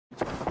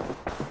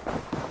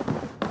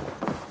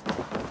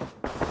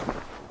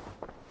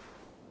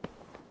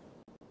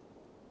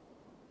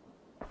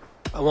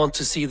I want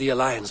to see the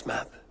Alliance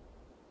map.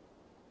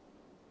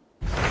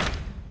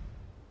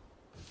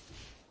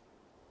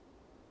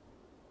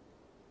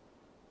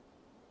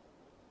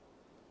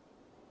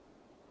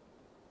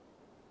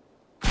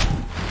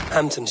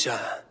 Hamptonshire,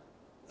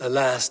 the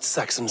last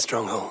Saxon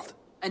stronghold.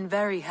 And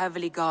very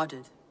heavily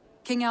guarded.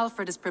 King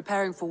Alfred is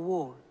preparing for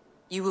war.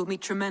 You will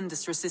meet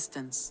tremendous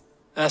resistance.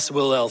 As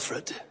will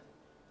Alfred.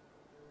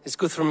 Is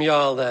Guthrum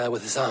Jarl there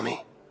with his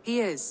army?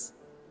 He is.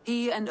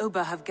 He and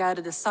Ubba have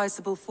gathered a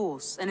sizable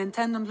force and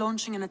intend on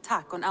launching an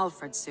attack on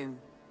Alfred soon.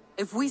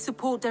 If we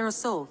support their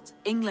assault,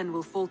 England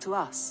will fall to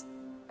us.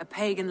 A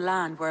pagan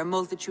land where a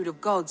multitude of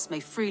gods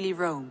may freely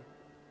roam.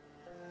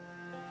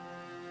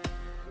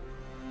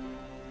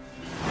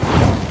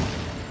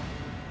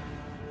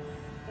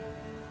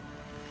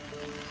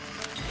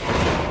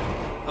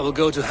 I will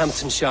go to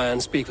Hamptonshire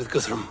and speak with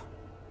Guthrum.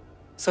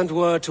 Send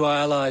word to our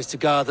allies to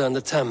gather on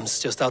the Thames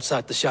just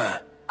outside the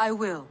Shire. I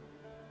will.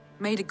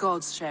 May the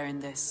gods share in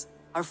this,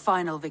 our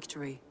final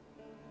victory.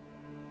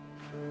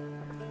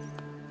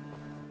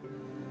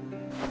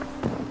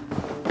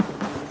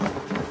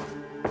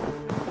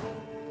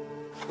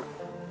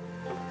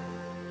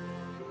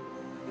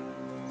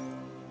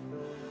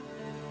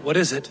 What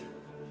is it?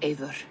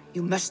 Eivor,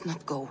 you must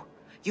not go.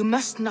 You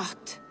must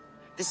not.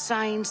 The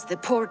signs, the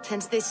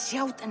portents, they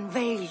shout and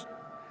wail.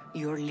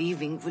 Your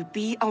leaving will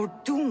be our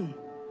doom.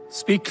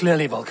 Speak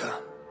clearly, Volker.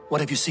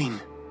 What have you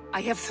seen? I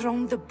have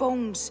thrown the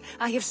bones,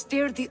 I have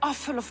stirred the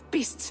offal of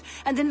beasts,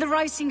 and in the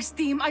rising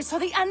steam I saw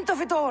the end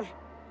of it all.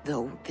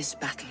 Though this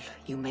battle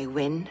you may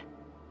win,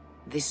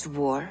 this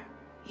war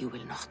you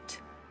will not.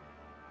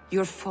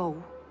 Your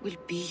foe will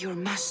be your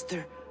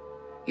master.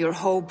 Your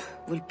hope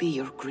will be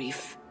your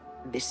grief.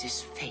 This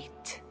is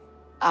fate.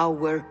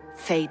 Our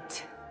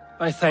fate.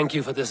 I thank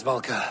you for this,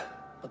 Volker.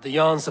 But the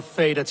yarns of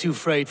fate are too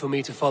frayed for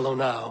me to follow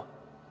now.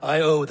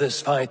 I owe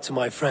this fight to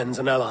my friends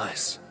and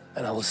allies,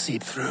 and I will see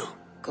it through.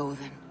 Go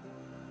then,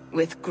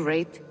 with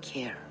great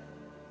care.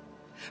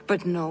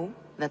 But know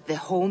that the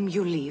home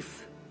you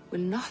leave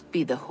will not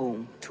be the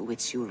home to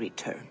which you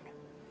return.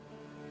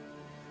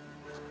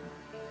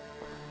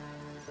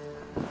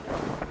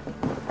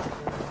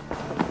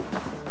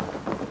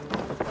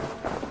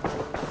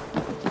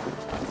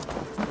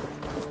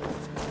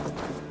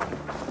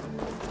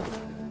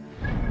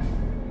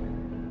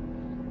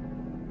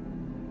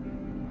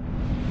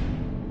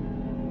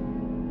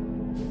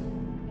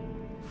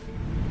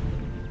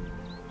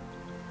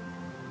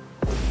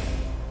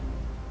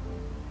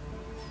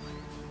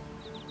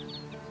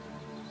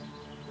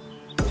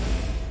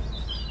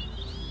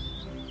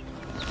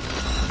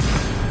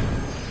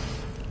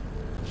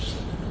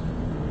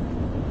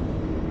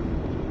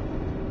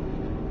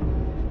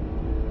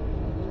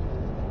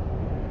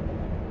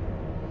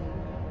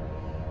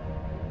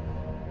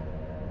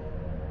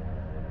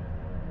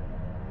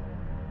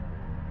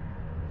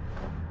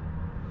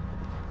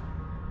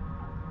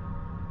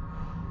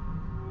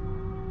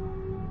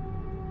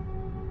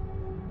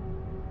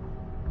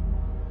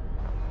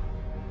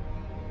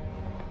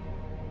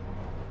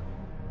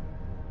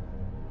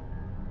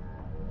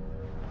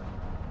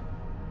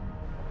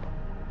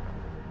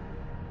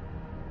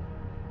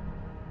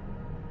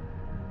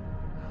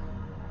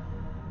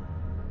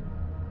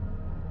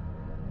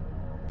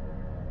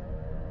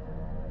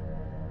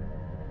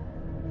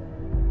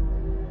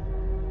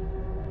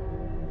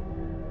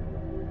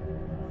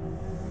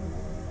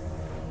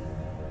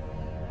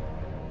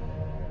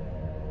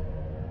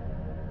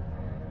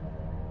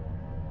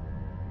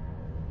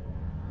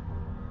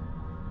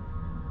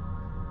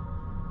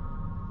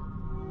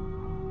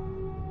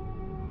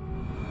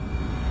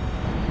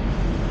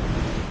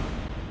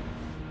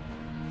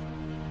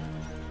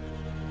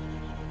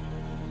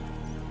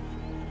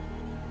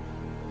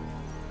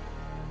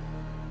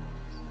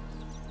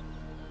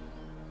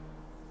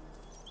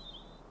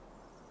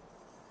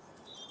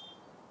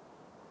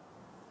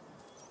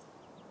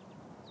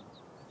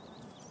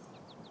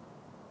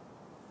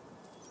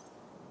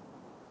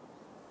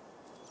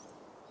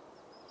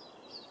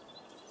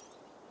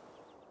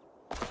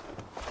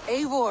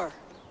 Eivor,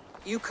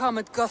 you come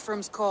at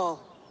Guthrum's call.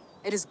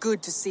 It is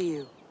good to see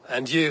you.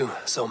 And you,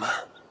 Soma.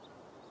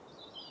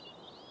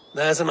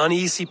 There's an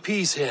uneasy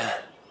peace here.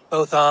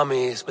 Both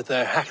armies with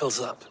their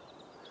hackles up.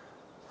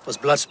 Was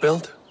blood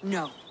spilled?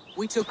 No,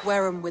 we took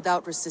Wareham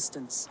without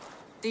resistance.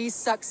 These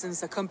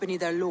Saxons accompany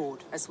their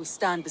lord as we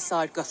stand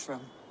beside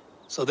Guthrum.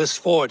 So this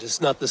fort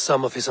is not the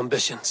sum of his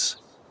ambitions.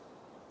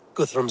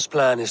 Guthrum's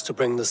plan is to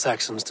bring the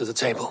Saxons to the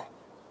table.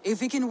 If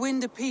he can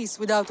win the peace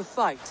without a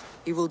fight,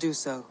 he will do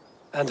so.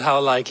 And how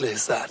likely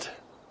is that?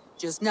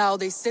 Just now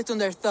they sit on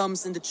their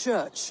thumbs in the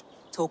church,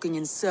 talking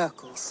in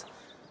circles.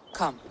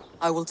 Come,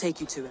 I will take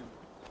you to him.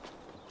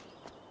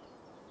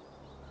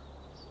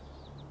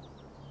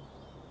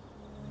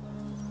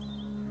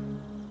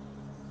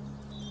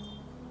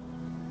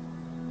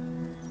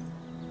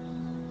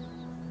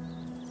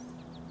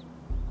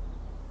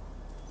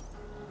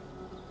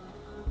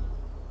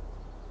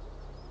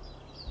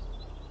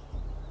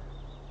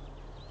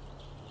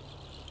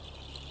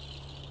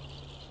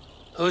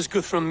 Who is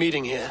Guthrum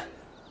meeting here?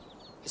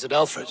 It Is it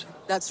Alfred?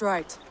 That's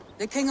right.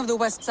 The King of the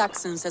West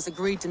Saxons has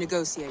agreed to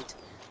negotiate.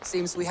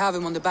 Seems we have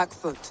him on the back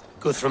foot.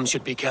 Guthrum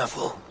should be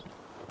careful.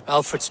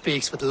 Alfred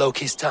speaks with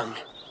Loki's tongue.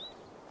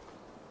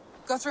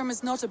 Guthrum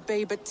is not a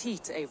babe at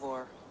teat,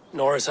 Eivor.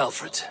 Nor is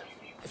Alfred.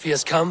 If he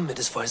has come, it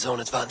is for his own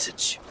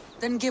advantage.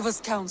 Then give us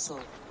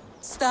counsel.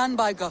 Stand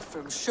by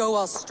Guthrum, show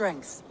our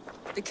strength.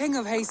 The King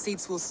of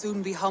Hayseeds will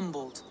soon be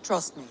humbled,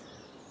 trust me.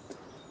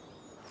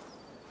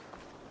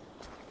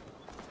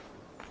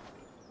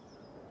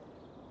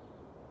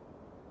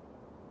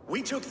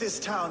 We took this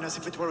town as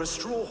if it were a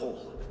straw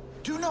hall.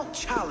 Do not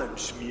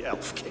challenge me,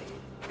 Elf King.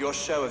 Your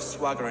show of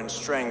swagger and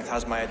strength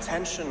has my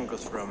attention,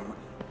 Guthrum.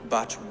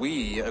 But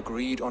we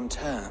agreed on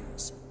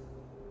terms.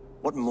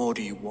 What more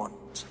do you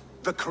want?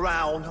 The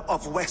crown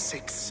of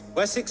Wessex.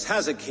 Wessex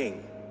has a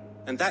king,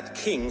 and that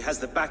king has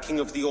the backing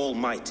of the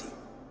Almighty.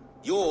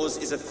 Yours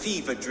is a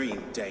fever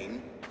dream,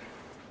 Dane.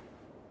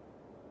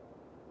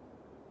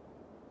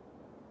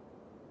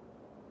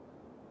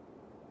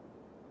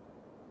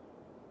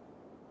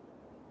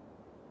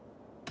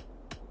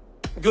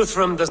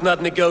 Guthrum does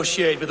not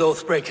negotiate with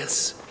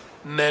oathbreakers.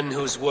 Men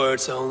whose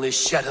words are only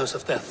shadows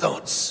of their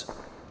thoughts.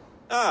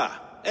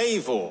 Ah,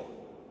 Eivor.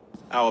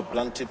 Our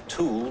blunted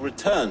tool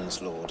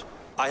returns, Lord.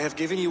 I have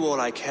given you all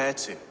I care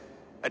to.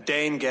 A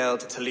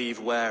Danegeld to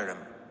leave Wareham.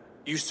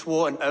 You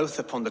swore an oath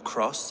upon the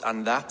cross,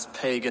 and that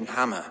pagan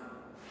hammer.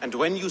 And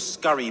when you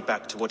scurry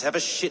back to whatever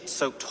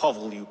shit-soaked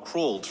hovel you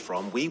crawled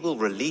from, we will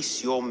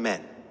release your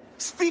men.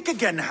 Speak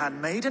again,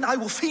 handmaid, and I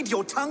will feed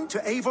your tongue to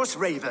Eivor's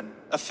raven.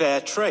 A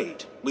fair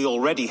trade. We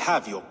already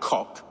have your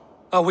cock.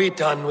 Are we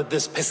done with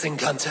this pissing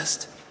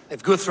contest?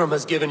 If Guthrum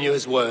has given you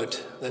his word,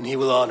 then he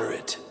will honor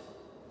it.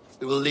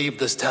 We will leave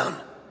this town.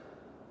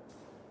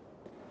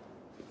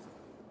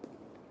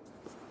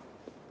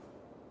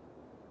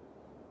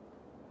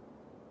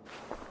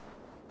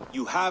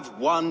 You have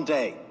 1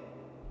 day.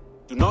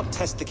 Do not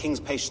test the king's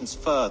patience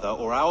further,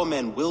 or our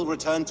men will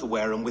return to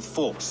Wareham with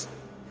force.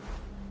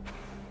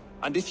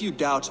 And if you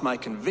doubt my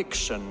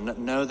conviction,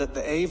 know that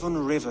the Avon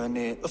River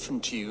near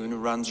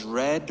Uffentune runs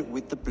red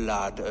with the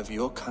blood of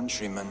your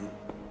countrymen.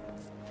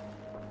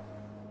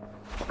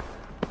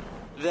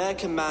 Their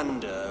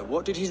commander,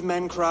 what did his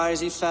men cry as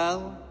he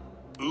fell?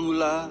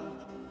 Ula?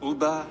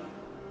 Uba?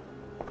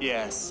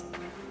 Yes,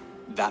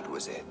 that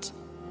was it.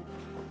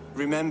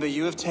 Remember,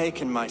 you have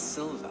taken my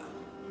silver.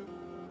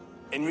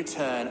 In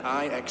return,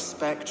 I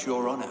expect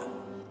your honor.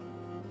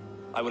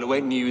 I will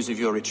await news of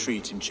your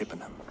retreat in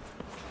Chippenham.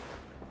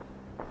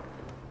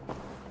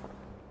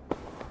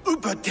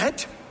 Uber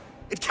dead?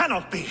 It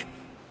cannot be.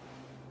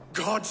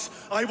 Gods,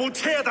 I will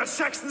tear that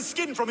Saxon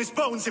skin from his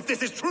bones if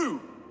this is true.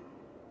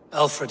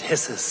 Alfred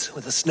hisses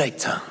with a snake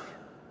tongue,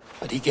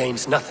 but he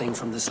gains nothing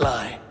from this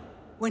lie.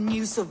 When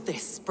news of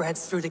this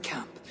spreads through the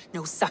camp,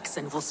 no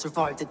Saxon will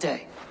survive the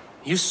day.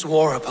 You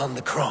swore upon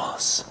the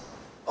cross.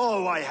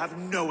 Oh, I have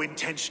no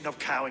intention of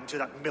cowing to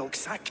that milk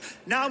sack.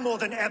 Now more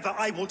than ever,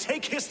 I will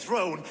take his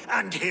throne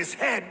and his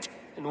head.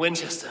 In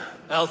Winchester,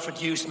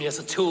 Alfred used me as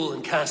a tool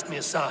and cast me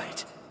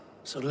aside.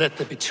 So let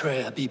the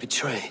betrayer be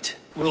betrayed.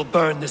 We'll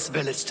burn this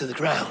village to the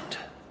ground.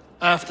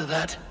 After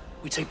that,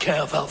 we take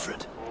care of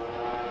Alfred.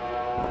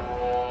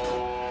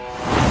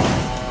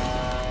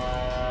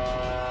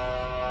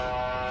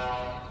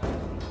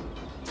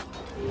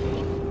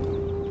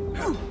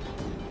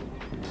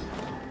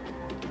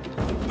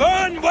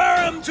 Burn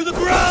Wareham to the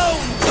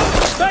ground!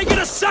 Make it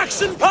a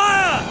Saxon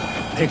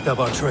pyre! Picked up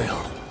our trail.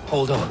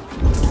 Hold on.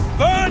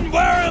 Burn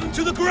Wareham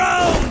to the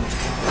ground!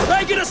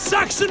 Make it a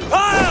Saxon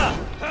pyre!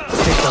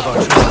 Picked up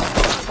our trail.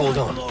 Hold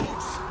on.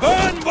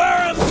 Burn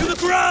Wareham to the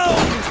ground!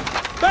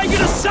 Make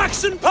it a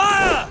Saxon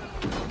pyre!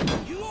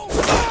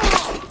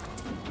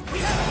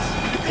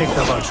 Picked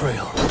up our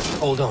trail.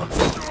 Hold on.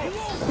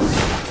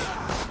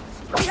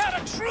 We had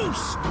a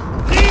truce!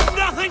 Leave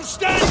nothing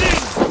standing!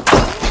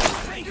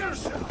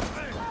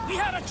 We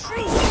had a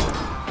truce!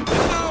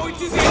 Now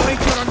it is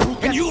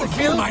Eivor, and you will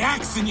feel my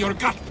axe in your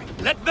gut.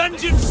 Let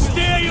vengeance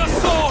steer your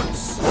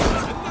swords!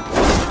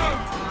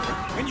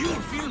 And you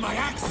will feel my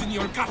axe in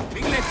your gut,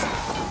 piglet.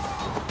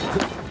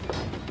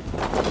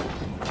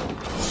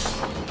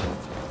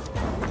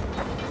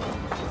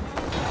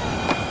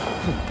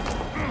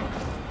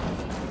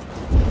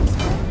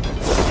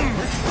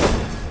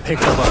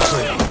 Picked up our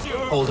trail.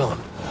 Hold on.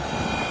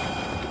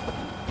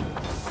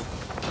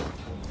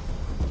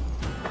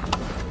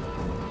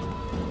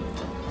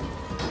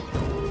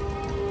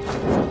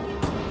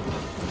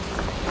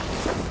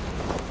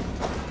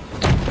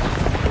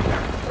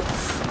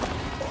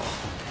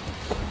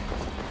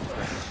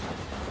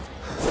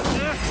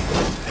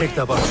 Picked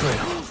up our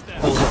trail.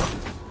 Hold on.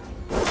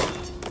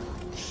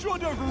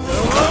 Should have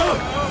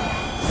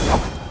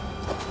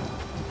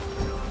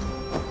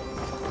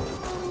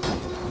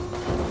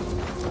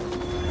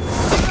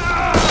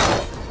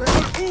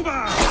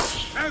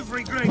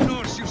Every great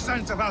Norse you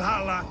sent to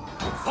Valhalla.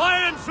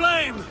 Fire and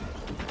flame!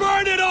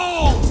 Burn it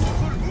all!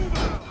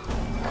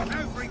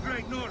 Every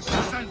great Norse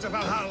you sent to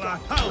Valhalla.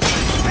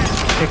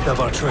 Picked up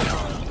our trail.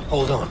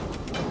 Hold on.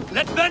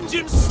 Let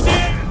vengeance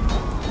steer!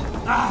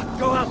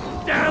 Go up!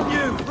 Damn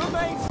you!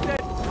 Remain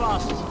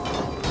steadfast!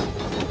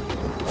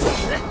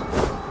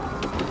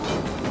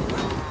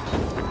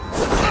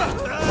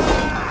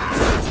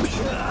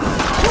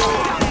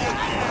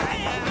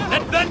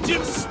 Let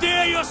vengeance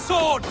steer your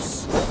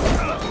swords!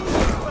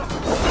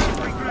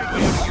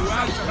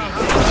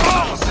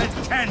 I'll send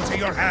 10 to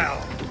your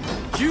hell!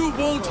 You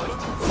won't!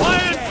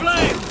 Fire and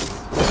flames!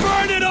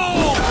 Burn it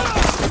all!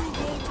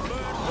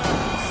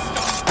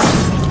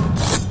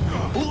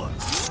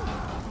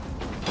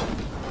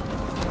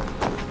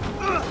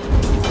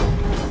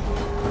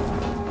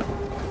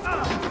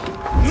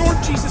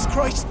 Lord Jesus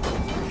Christ!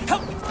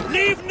 Help!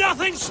 Leave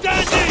nothing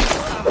standing!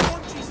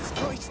 Lord Jesus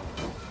Christ!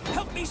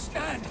 Help me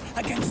stand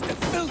against the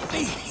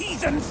filthy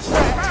heathen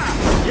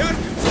threat!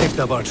 Picked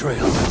up our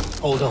trail.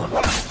 Hold on.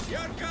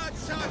 Your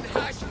godson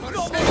has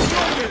forsaken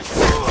you!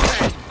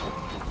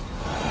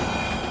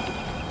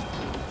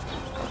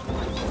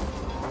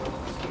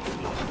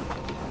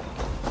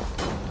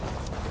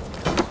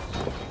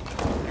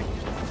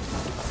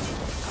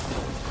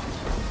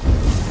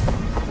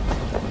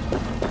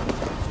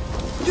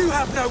 You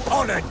have no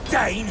honor,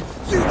 Dane!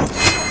 You...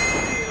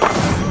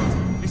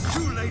 It's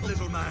too late,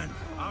 little man.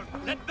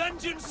 Let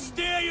vengeance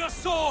steer your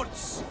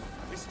swords!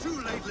 It's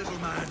too late, little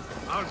man.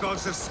 Our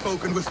gods have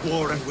spoken with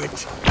war and wit.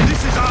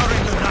 This is our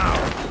England now.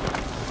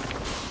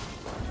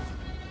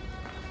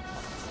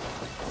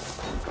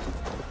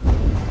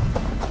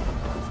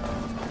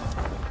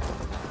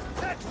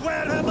 Let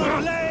Wareham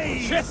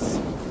ablaze! Yes!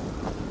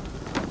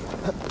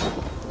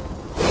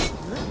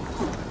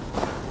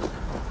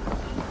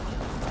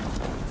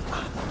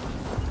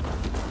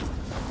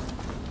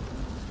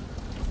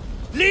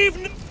 Leave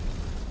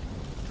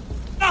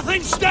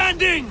nothing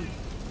standing!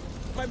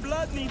 My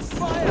blood needs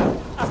fire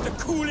after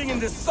cooling in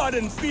the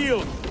sodden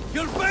field.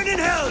 You'll burn in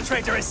hell,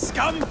 traitorous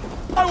scum!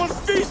 I will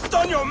feast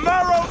on your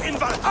marrow in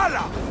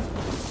Valhalla!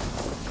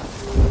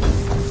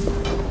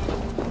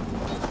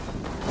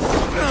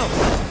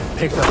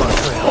 Picked up our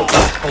trail.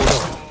 Hold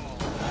on.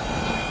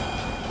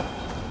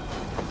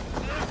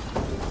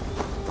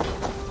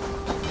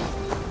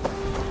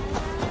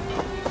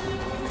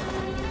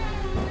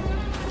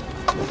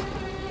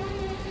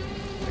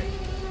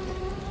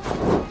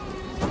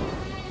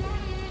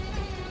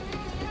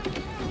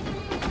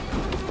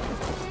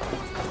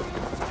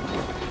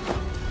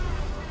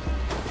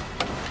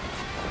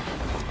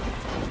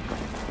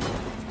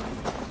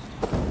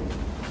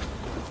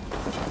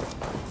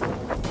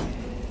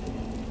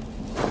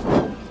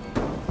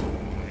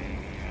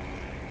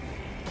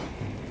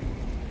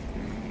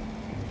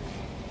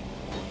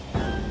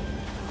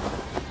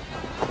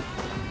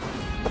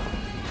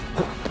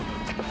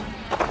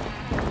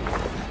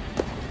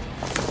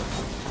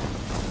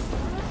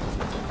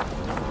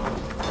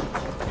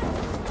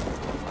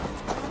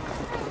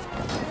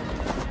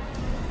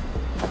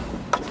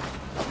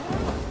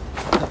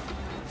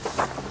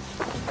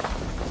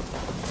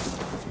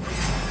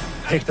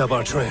 Picked up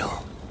our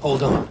trail.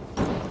 Hold on.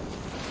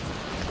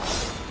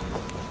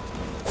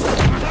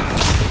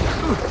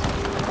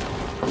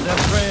 Their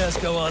prayers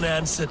go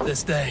unanswered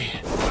this day.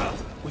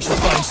 We should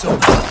find some.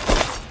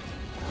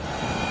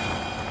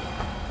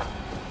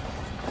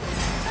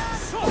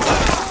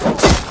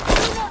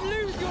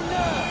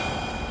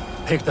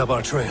 Picked up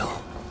our trail.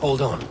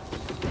 Hold on.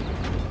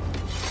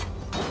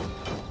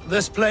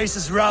 This place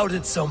is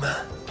routed,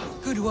 Soma.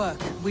 Good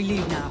work. We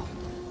leave now.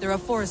 There are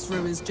forest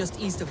ruins just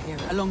east of here,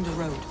 along the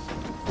road.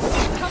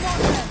 Come on,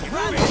 then,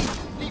 run!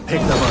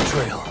 Picked up our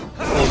trail.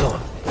 Hold on.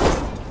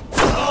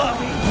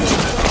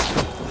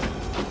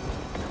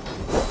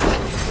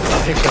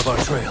 Picked up our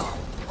trail.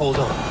 Hold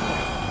on.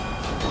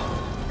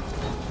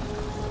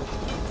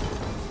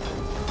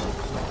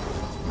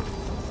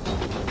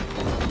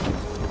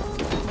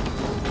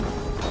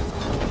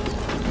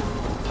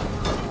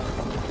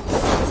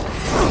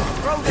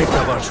 Picked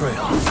up our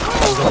trail.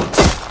 Hold on.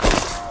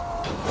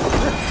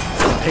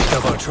 Picked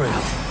up our trail.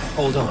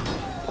 Hold on.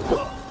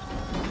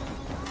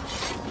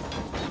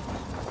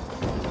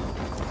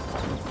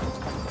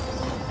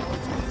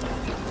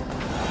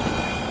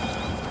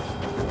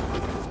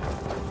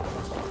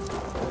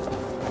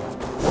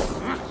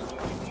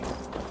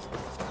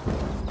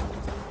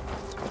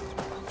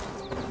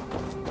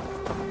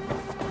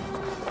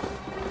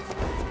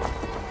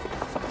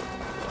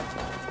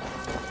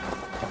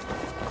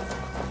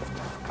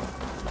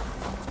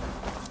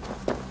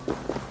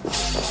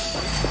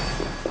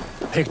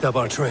 Picked up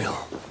our trail.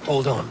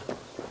 Hold on.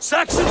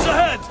 Saxons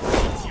ahead!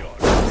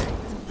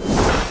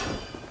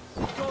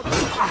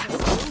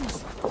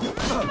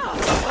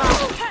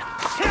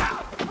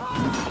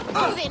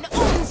 Odin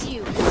owns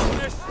you!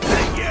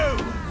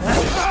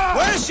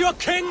 Where's your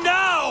king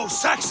now,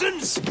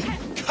 Saxons?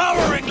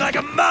 Cowering like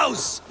a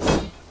mouse!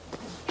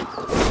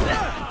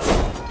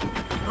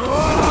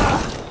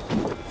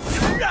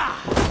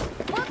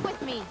 Work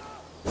with me!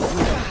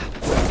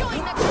 Join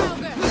the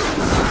Krauger!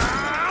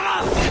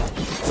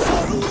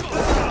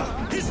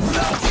 His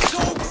blood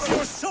soaks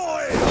your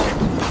soil!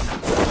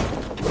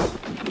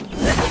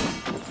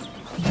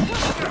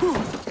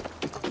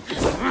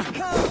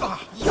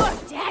 You're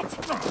dead!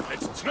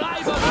 Let's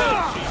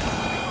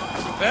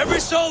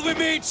Every soul we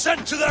meet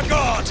sent to their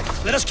god!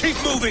 Let us keep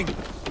moving!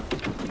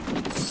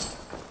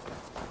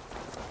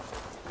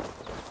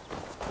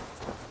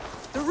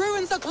 The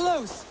ruins are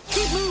close!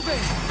 Keep moving!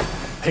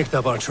 Picked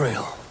up our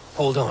trail.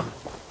 Hold on.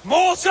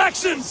 More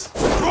Saxons!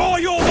 Draw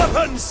your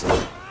weapons!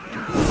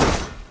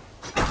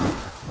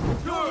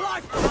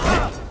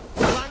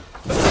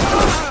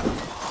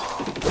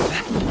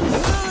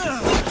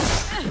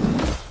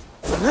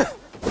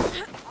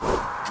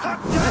 Cut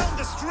down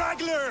the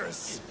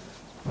stragglers!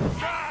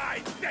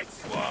 Right,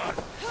 next one!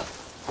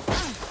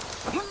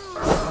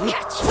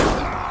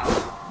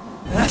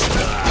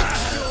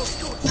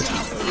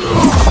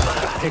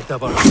 Picked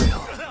up our trail.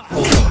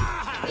 Hold on.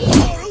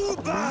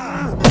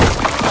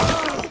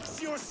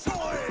 It's your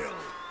soil!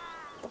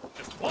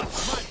 Just watch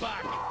my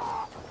back!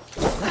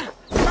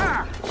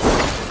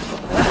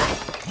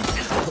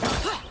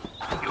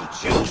 You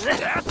choose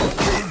death?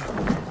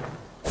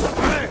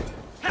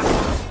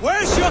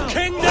 Where's your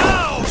king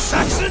now,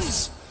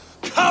 Saxons?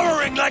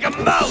 Cowering like a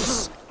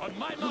mouse! On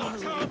my mark!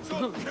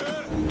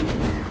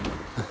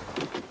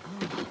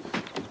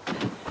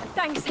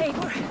 Thanks,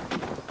 Eivor.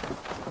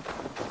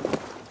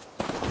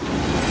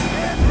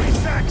 Every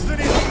Saxon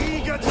is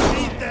eager to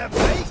meet their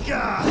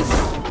baker!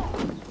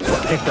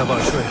 Picked up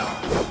our trail.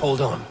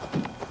 Hold on.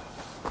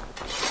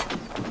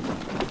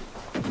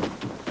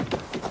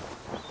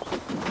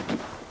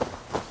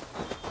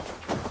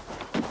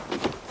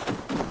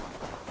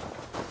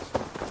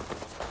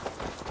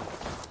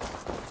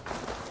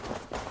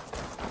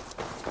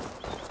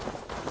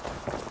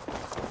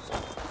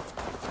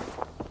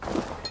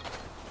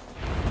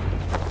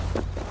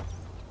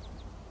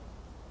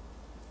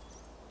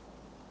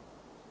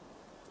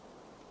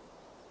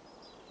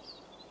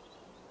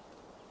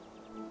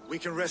 We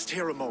can rest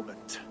here a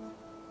moment.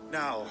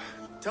 Now,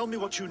 tell me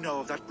what you know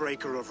of that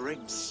breaker of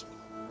rings.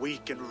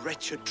 Weak and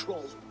wretched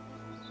troll.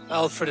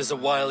 Alfred is a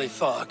wily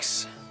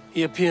fox.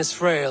 He appears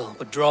frail,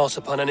 but draws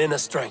upon an inner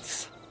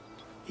strength.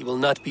 He will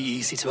not be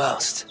easy to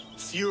oust.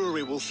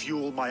 Fury will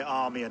fuel my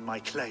army and my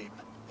claim.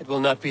 It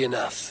will not be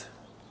enough.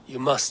 You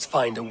must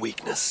find a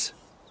weakness.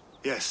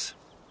 Yes,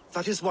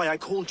 that is why I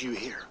called you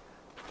here.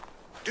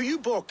 Do you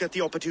balk at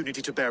the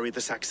opportunity to bury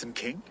the Saxon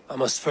king? I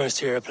must first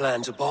hear a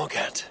plan to balk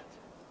at.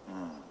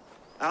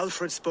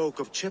 Alfred spoke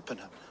of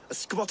Chippenham, a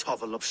squat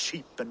hovel of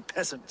sheep and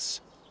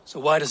peasants.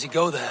 So why does he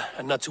go there,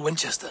 and not to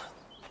Winchester?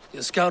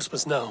 Your scouts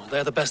must know,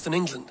 they're the best in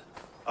England.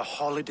 A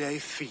holiday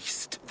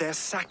feast, their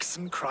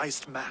Saxon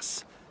Christ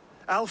Mass.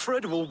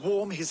 Alfred will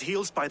warm his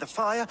heels by the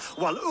fire,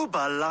 while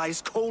Ubba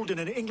lies cold in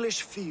an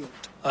English field.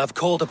 I've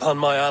called upon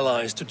my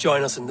allies to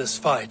join us in this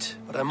fight,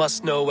 but I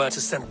must know where to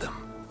send them.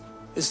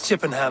 Is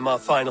Chippenham our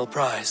final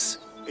prize?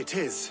 It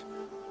is.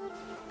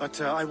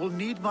 But I will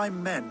need my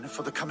men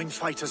for the coming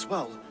fight as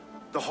well.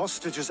 The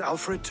hostages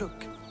Alfred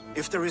took.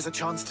 If there is a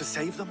chance to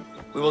save them.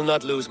 We will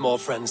not lose more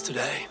friends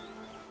today.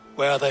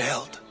 Where are they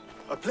held?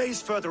 A place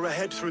further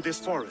ahead through this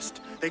forest.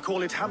 They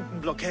call it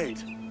Hampton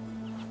Blockade.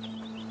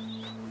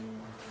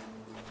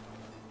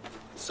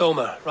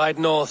 Soma, ride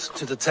north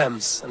to the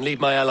Thames and lead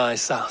my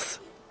allies south.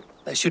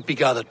 They should be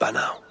gathered by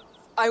now.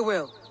 I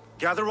will.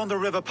 Gather on the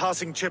river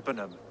passing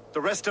Chippenham.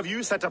 The rest of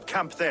you set up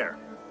camp there.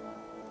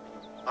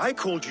 I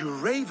called you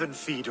Raven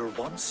Feeder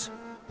once.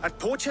 At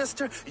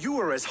Porchester, you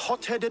were as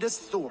hot-headed as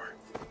Thor.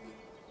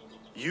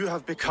 You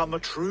have become a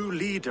true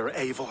leader,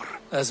 Eivor.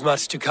 There's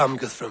much to come,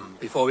 Guthrum,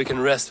 before we can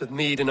rest with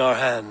mead in our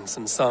hands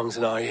and songs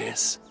in our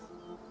ears.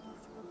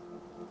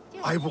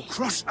 I will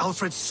crush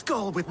Alfred's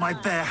skull with my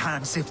bare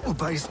hands if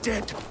Ubba is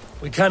dead.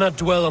 We cannot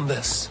dwell on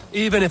this,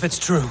 even if it's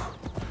true.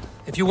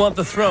 If you want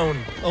the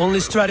throne, only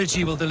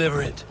strategy will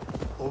deliver it.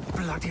 Or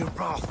bloody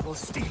wrath will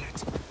steal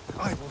it.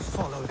 I will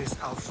follow this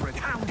Alfred,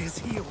 hound his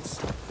heels.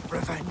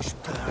 Revenge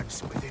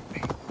burns within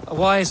me. A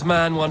wise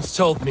man once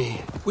told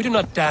me, we do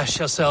not dash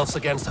ourselves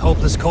against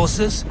hopeless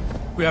courses.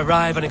 We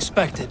arrive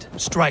unexpected,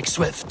 strike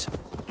swift.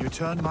 You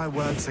turn my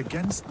words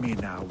against me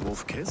now,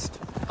 Wolf-Kissed.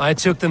 I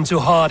took them too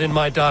hard in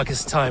my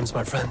darkest times,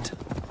 my friend.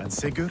 And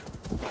Sigurd?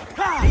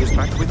 He is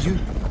back with you?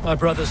 My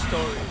brother's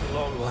story is a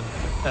long one,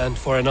 and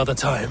for another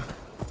time.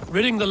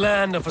 Ridding the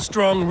land of a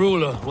strong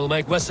ruler will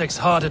make Wessex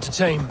harder to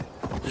tame.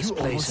 This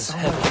place is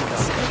heavily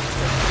guarded.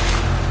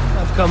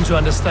 I've come to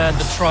understand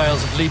the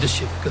trials of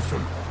leadership,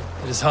 Guthrum.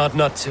 It is hard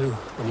not to,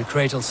 when you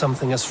cradle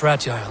something as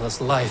fragile as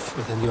life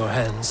within your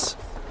hands.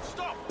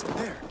 Stop!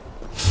 There!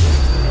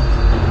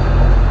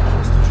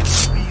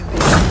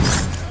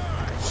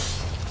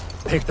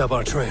 Picked up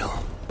our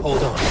trail.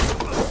 Hold on.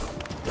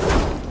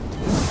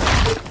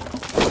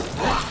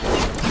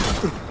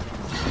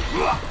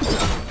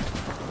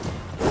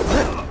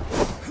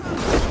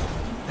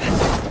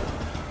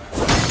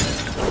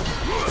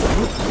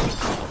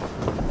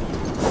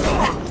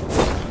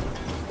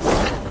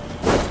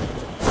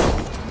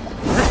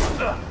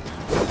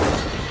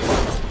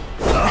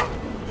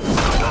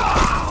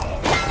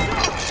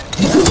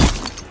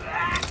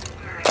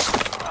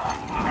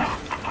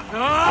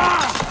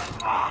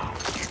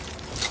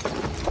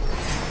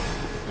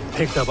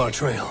 Picked up our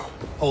trail.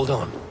 Hold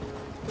on.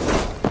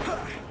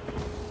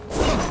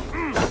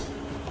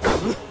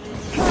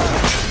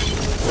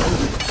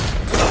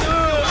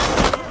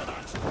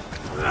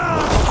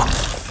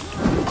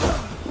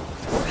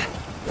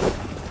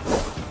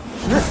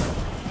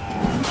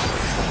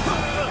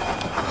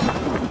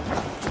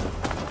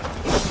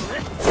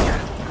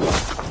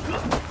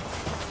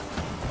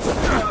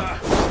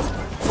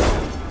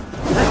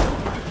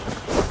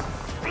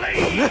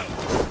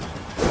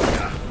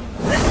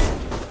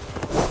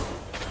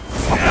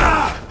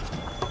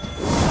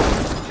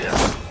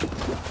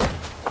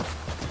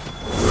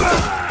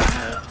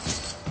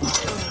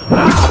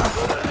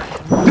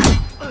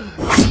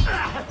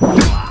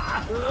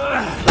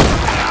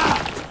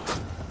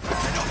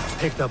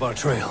 Picked up our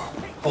trail.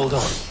 Hold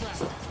on.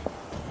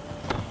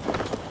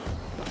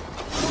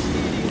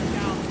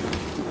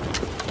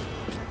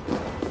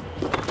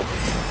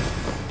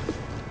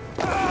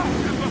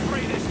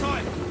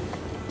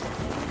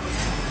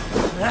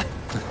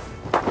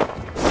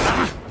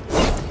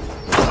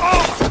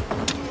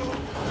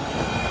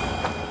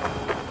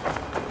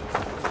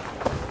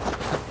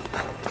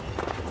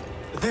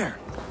 There.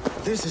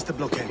 This is the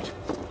blockade.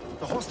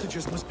 The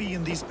hostages must be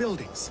in these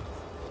buildings.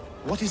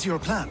 What is your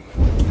plan?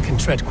 We can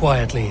tread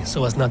quietly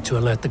so as not to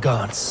alert the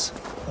guards.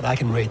 But I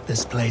can raid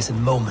this place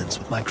in moments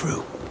with my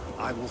crew.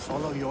 I will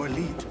follow your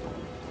lead.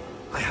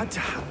 I had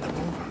to hand them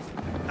over.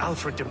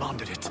 Alfred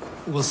demanded it.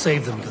 We will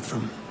save them,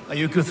 Guthrum. Are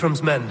you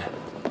Guthrum's men?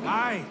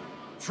 Aye.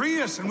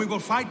 Free us and we will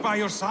fight by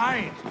your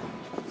side.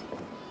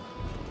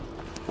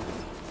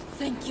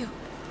 Thank you.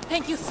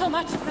 Thank you so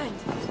much, friend.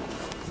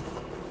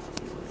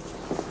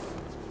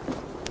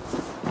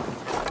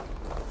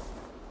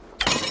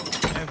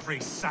 Every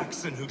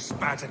Saxon who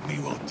spat at me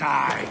will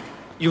die.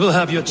 You will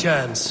have your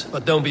chance,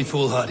 but don't be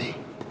foolhardy.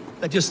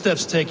 Let your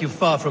steps take you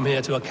far from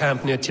here to a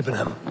camp near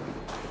Chippenham.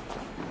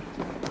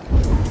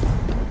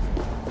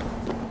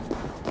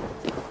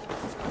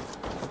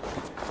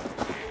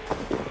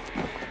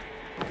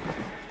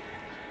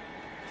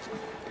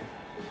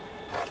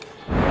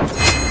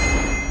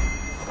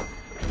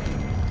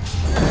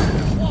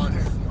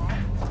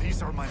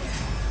 These are my men.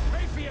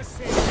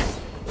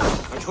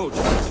 I told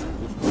you.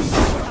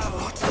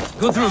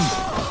 Guthrum,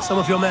 some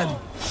of your men.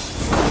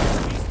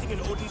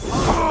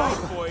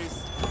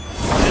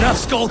 Enough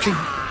skulking!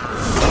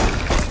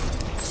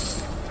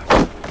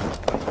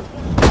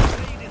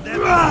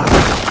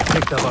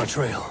 Picked up our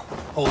trail.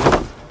 Hold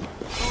on.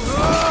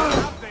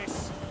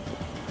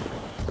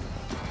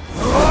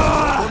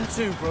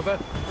 1-2, brother.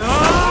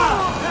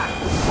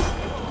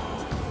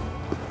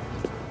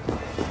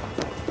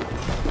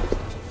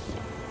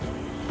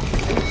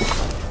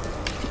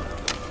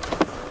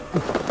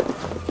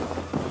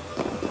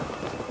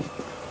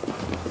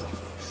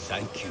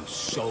 Thank you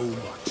so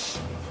much.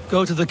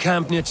 Go to the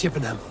camp near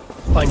Chippenham.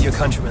 Find your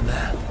countrymen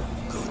there.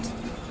 Good.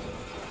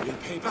 We'll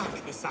pay back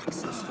the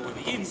Saxons for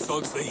the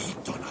insults they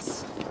heaped on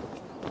us.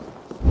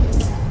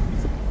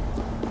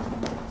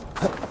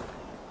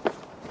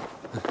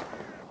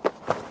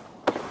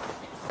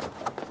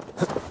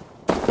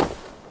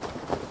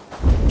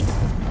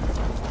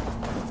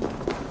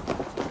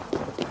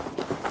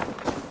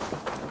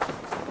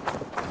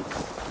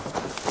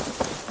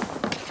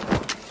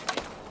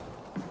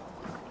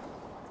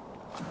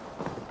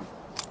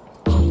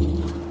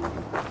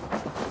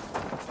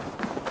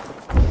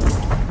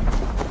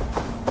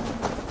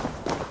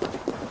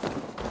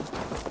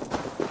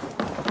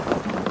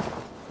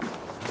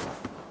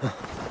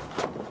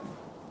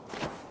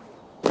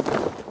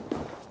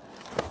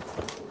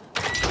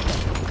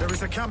 There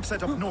is a camp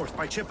set up north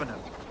by Chippenham.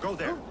 Go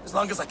there. As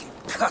long as I can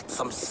cut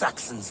some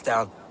Saxons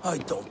down, I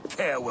don't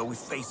care where we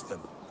face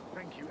them.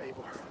 Thank you,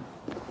 Eivor.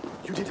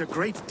 You did a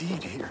great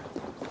deed here.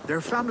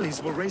 Their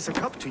families will raise a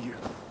cup to you.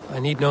 I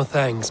need no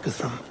thanks,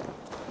 Guthrum.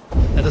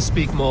 Let us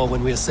speak more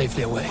when we are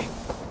safely away.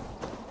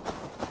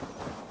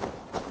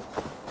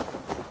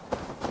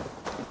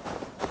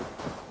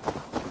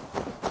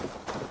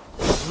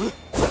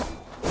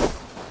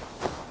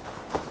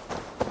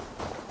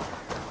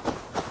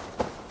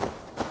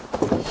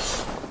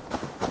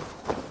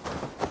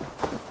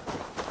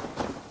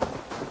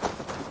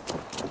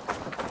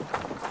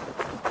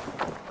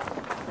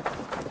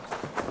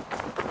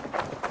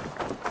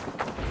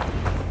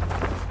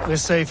 We're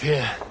safe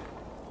here.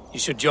 You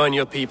should join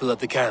your people at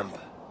the camp.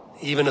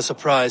 Even a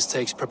surprise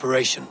takes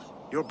preparation.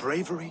 Your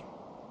bravery,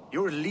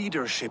 your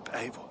leadership,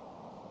 Eivor.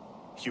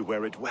 You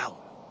wear it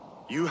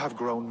well. You have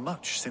grown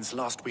much since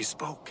last we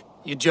spoke.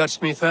 You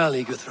judged me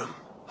fairly, Guthrum.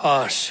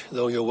 Harsh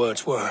though your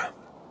words were.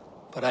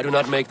 But I do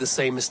not make the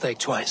same mistake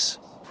twice.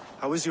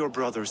 How is your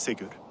brother,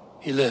 Sigurd?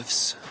 He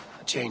lives,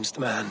 a changed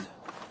man.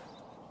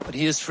 But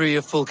he is free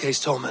of full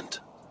case torment.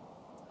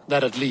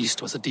 That at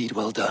least was a deed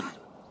well done.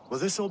 Will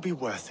this all be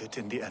worth it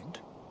in the end?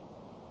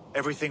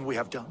 Everything we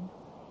have done?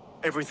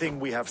 Everything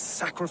we have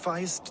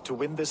sacrificed to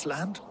win this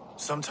land?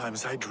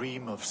 Sometimes I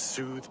dream of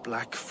soothed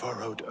black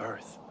furrowed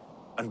earth.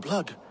 And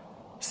blood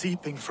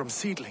seeping from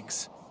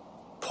seedlings,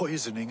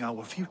 poisoning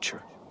our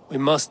future. We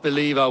must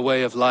believe our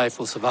way of life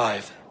will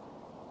survive.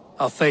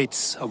 Our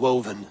fates are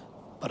woven,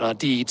 but our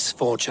deeds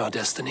forge our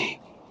destiny.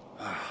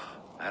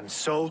 And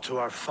so to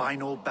our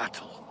final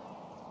battle.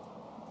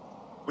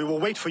 We will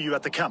wait for you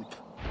at the camp.